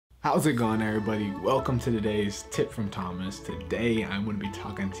How's it going, everybody? Welcome to today's tip from Thomas. Today I'm going to be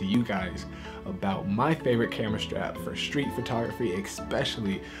talking to you guys about my favorite camera strap for street photography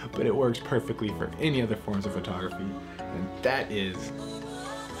especially, but it works perfectly for any other forms of photography, and that is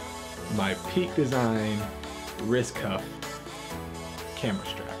my Peak Design wrist cuff camera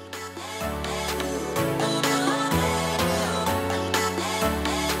strap.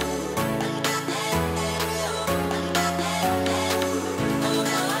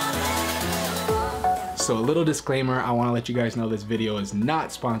 So a little disclaimer, I want to let you guys know this video is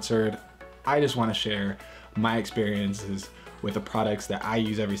not sponsored. I just want to share my experiences with the products that I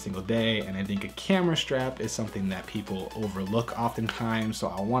use every single day, and I think a camera strap is something that people overlook oftentimes, so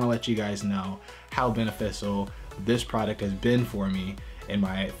I want to let you guys know how beneficial this product has been for me in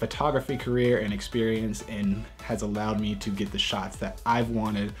my photography career and experience, and has allowed me to get the shots that I've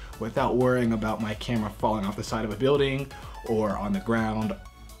wanted without worrying about my camera falling off the side of a building or on the ground.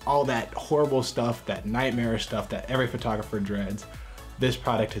 All that horrible stuff, that nightmarish stuff that every photographer dreads. This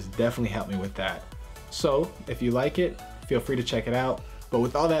product has definitely helped me with that. So if you like it, feel free to check it out. But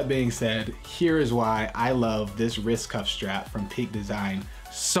with all that being said, here is why I love this wrist cuff strap from Peak Design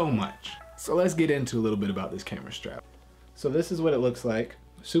so much. So let's get into a little bit about this camera strap. So this is what it looks like.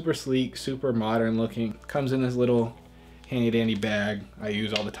 Super sleek, super modern looking. Comes in this little handy dandy bag I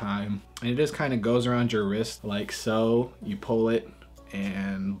use all the time. And it just kind of goes around your wrist like so. You pull it,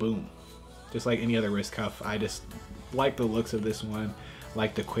 and boom, just like any other wrist cuff. I just like the looks of this one,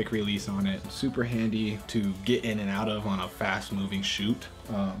 like the quick release on it. Super handy to get in and out of on a fast moving shoot.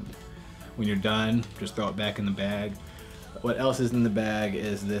 When you're done, just throw it back in the bag. What else is in the bag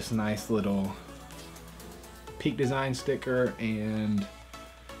is this nice little Peak Design sticker and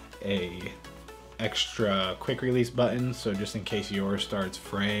a extra quick release button, so just in case yours starts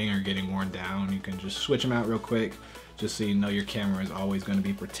fraying or getting worn down, you can just switch them out real quick, just so you know your camera is always going to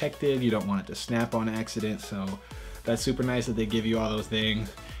be protected. You don't want it to snap on accident, so that's super nice that they give you all those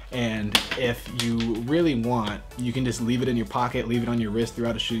things. And if you really want, you can just leave it in your pocket, leave it on your wrist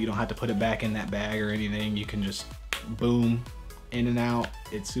throughout a shoot. You don't have to put it back in that bag or anything. You can just boom, in and out.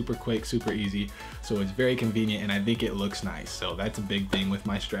 It's super quick, super easy, so it's very convenient, and I think it looks nice. So that's a big thing with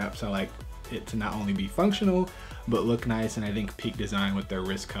my straps. I like it to not only be functional but look nice, and I think Peak Design with their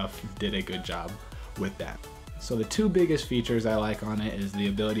wrist cuff did a good job with that. So the two biggest features I like on it is the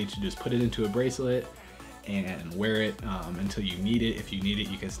ability to just put it into a bracelet and wear it until you need it. If you need it,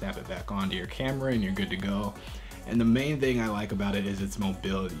 you can snap it back onto your camera and you're good to go. And the main thing I like about it is its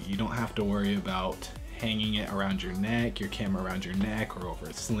mobility. You don't have to worry about hanging it around your neck, your camera around your neck or over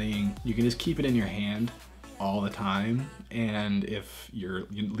a sling. You can just keep it in your hand all the time, and if you're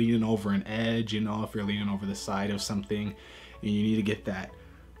leaning over an edge, you know, if you're leaning over the side of something and you need to get that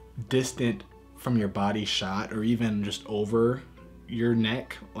distant from your body shot, or even just over your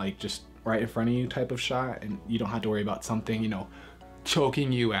neck, like just right in front of you type of shot, and you don't have to worry about something, you know,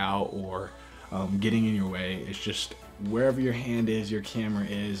 choking you out or getting in your way. It's just wherever your hand is, your camera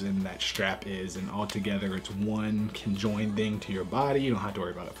is, and that strap is, and all together it's one conjoined thing to your body. You don't have to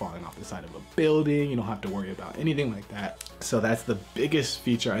worry about it falling off the side of a building. You don't have to worry about anything like that. So that's the biggest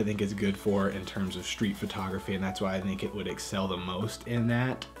feature I think it's good for in terms of street photography, and that's why I think it would excel the most in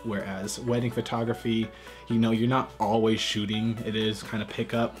that. Whereas wedding photography, you know, you're not always shooting. It is kind of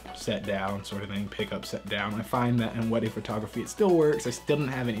pick up, set down sort of thing, pick up, set down. I find that in wedding photography it still works. I still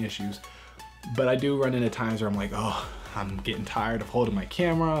didn't have any issues. But I do run into times where I'm like, oh, I'm getting tired of holding my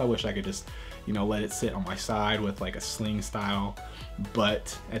camera. I wish I could just, you know, let it sit on my side with like a sling style.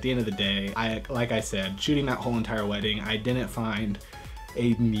 But at the end of the day, like I said, shooting that whole entire wedding, I didn't find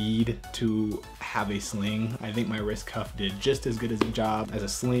a need to have a sling. I think my wrist cuff did just as good as a job as a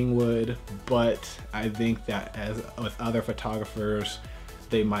sling would, but I think that as with other photographers,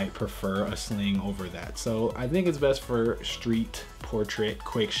 they might prefer a sling over that. So I think it's best for street, portrait,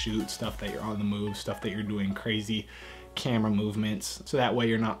 quick shoot, stuff that you're on the move, stuff that you're doing crazy camera movements. So that way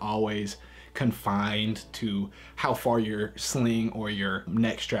you're not always confined to how far your sling or your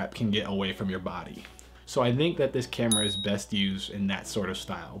neck strap can get away from your body. So I think that this camera is best used in that sort of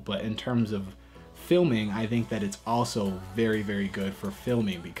style. But in terms of filming, I think that it's also very, very good for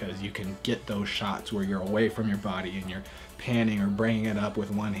filming, because you can get those shots where you're away from your body and you're panning or bringing it up with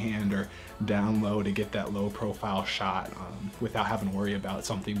one hand or down low to get that low profile shot without having to worry about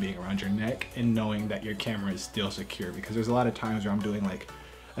something being around your neck, and knowing that your camera is still secure. Because there's a lot of times where I'm doing like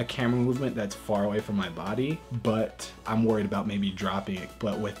a camera movement that's far away from my body, but I'm worried about maybe dropping it.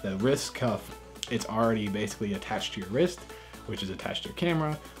 But with the wrist cuff, it's already basically attached to your wrist, which is attached to your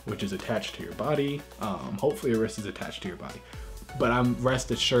camera, which is attached to your body. Hopefully your wrist is attached to your body. But I'm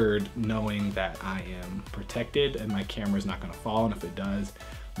rest assured knowing that I am protected and my camera is not gonna fall, and if it does,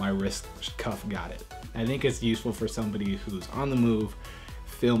 my wrist cuff got it. I think it's useful for somebody who's on the move,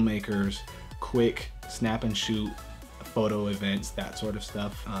 filmmakers, quick snap and shoot photo events, that sort of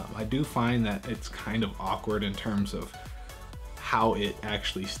stuff. I do find that it's kind of awkward in terms of how it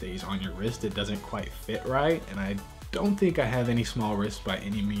actually stays on your wrist. It doesn't quite fit right, and I don't think I have any small wrists by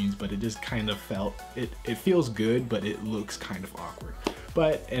any means, but it just kind of felt, it feels good, but it looks kind of awkward.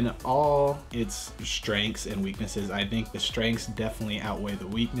 But in all its strengths and weaknesses, I think the strengths definitely outweigh the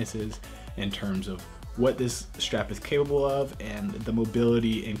weaknesses in terms of what this strap is capable of and the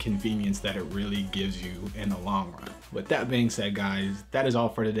mobility and convenience that it really gives you in the long run. With that being said, guys, that is all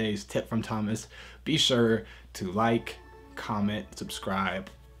for today's tip from Thomas. Be sure to like, comment, subscribe,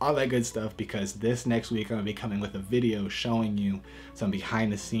 all that good stuff, because this next week I'm gonna be coming with a video showing you some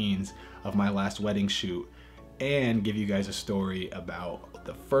behind the scenes of my last wedding shoot and give you guys a story about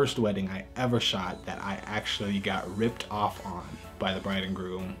the first wedding I ever shot that I actually got ripped off on by the bride and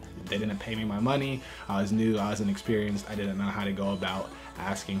groom. They didn't pay me my money. I was new, I was inexperienced, I didn't know how to go about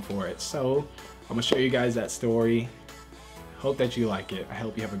asking for it. So I'm gonna show you guys that story. Hope that you like it. I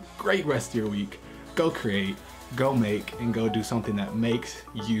hope you have a great rest of your week. Go create, go make, and go do something that makes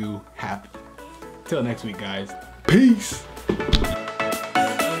you happy. Till next week, guys. Peace.